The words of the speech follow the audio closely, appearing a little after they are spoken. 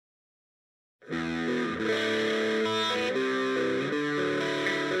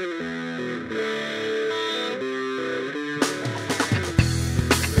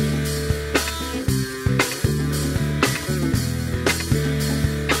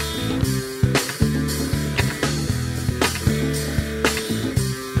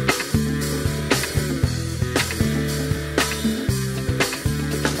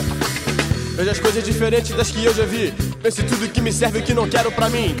Vejo as coisas diferentes das que eu já vi. Pense tudo que me serve e que não quero pra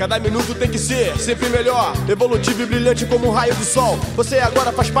mim. Cada minuto tem que ser sempre melhor, evolutivo e brilhante como um raio do sol. Você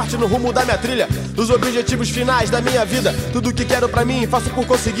agora faz parte no rumo da minha trilha, dos objetivos finais da minha vida. Tudo que quero pra mim, faço por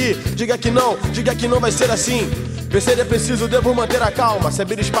conseguir. Diga que não vai ser assim. Vencer é preciso, devo manter a calma. Se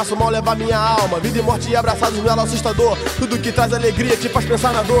abrir espaço, mal levar minha alma. Vida e morte e abraçados no elo assustador. Tudo que traz alegria te faz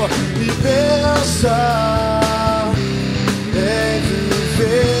pensar na dor. E pensar em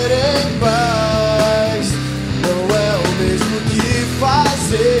viver em paz não é o mesmo que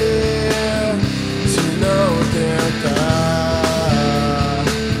fazer se não tentar.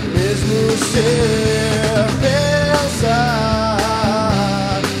 Mesmo ser pensar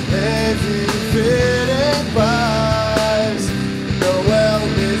em viver em paz não é o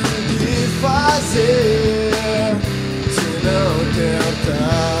mesmo que fazer se não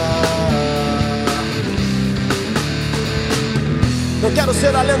tentar. Não quero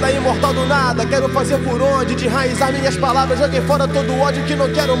ser a lenda imortal do nada. Quero fazer por onde, de enraizar minhas palavras. Joguei fora todo o ódio que não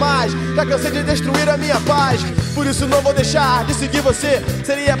quero mais. Já cansei de destruir a minha paz. Por isso não vou deixar de seguir você.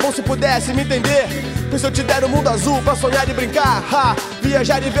 Seria bom se pudesse me entender. Pois se eu te der o mundo azul pra sonhar e brincar,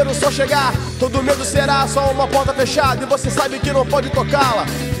 viajar e ver o sol chegar, todo medo será só uma porta fechada. E você sabe que não pode tocá-la.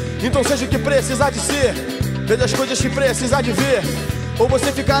 Então seja o que precisar de ser, veja as coisas que precisar de ver. Ou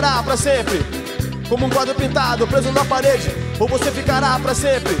você ficará pra sempre como um quadro pintado, preso na parede. Ou você ficará pra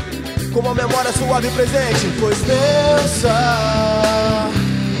sempre como uma memória suave e presente. Pois pensar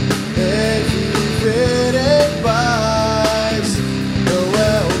em viver em paz não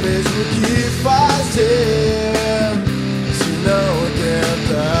é o mesmo que fazer se não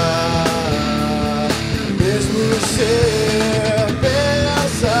tentar. Mesmo ser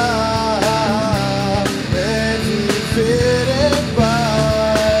pensar em viver em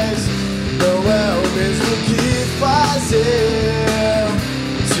paz não é o mesmo que fazer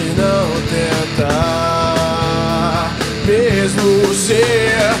se não tentar. Mesmo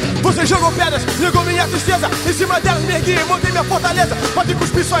ser. Você jogou pedras, negou minha tristeza. Em cima delas me ergui, montei minha fortaleza. Pode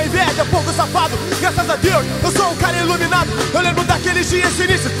cuspir sua inveja, porco safado. Graças a Deus, eu sou um cara iluminado. Eu lembro daqueles dias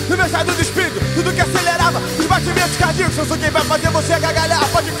inícios, no meu estado do espírito. Tudo que acelerava, os batimentos cardíacos. Eu sou quem vai fazer você gargalhar,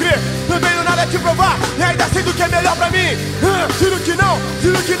 pode crer. Não venho nada te provar, e ainda sei do que é melhor pra mim. Juro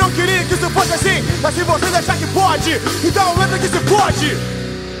que não queria que isso fosse assim. Mas se você achar que pode, então lembra que se pode.